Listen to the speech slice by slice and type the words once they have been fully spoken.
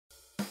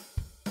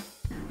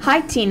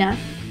Hi Tina!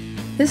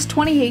 This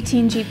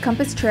 2018 Jeep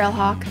Compass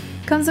Trailhawk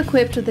comes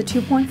equipped with a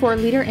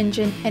 2.4-liter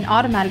engine and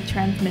automatic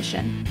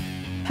transmission,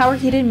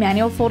 power-heated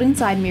manual folding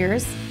side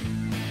mirrors,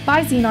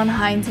 bi-xenon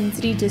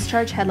high-intensity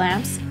discharge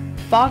headlamps,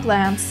 fog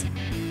lamps,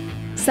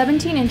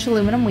 17-inch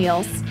aluminum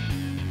wheels,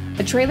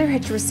 a trailer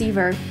hitch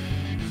receiver,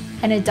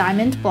 and a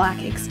diamond black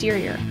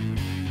exterior.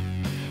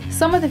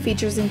 Some of the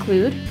features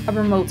include a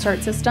remote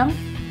start system,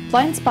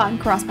 blind spot and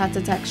crosspath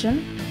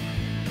detection,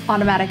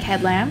 automatic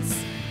headlamps,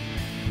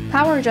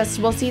 power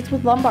adjustable seats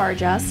with lumbar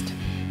adjust,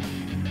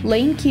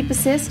 lane keep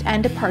assist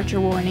and departure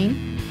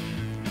warning,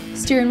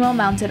 steering wheel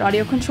mounted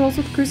audio controls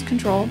with cruise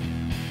control,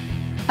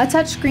 a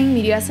touchscreen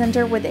media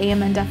center with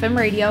AM and FM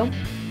radio,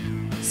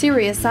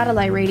 Sirius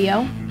satellite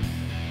radio,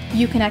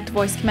 Uconnect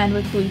voice command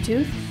with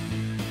Bluetooth,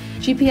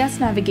 GPS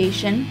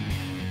navigation,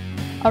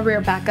 a rear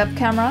backup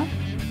camera,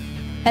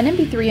 an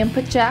MP3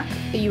 input jack,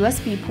 a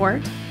USB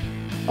port,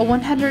 a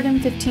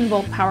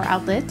 115-volt power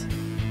outlet,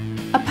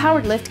 a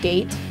powered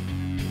liftgate,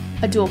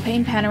 a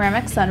dual-pane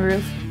panoramic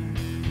sunroof,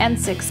 and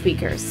 6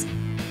 speakers.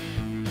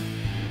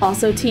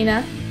 Also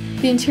Tina,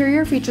 the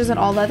interior features an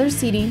all-leather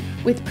seating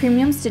with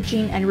premium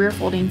stitching and rear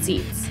folding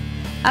seats.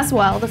 As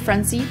well, the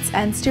front seats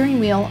and steering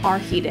wheel are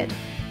heated.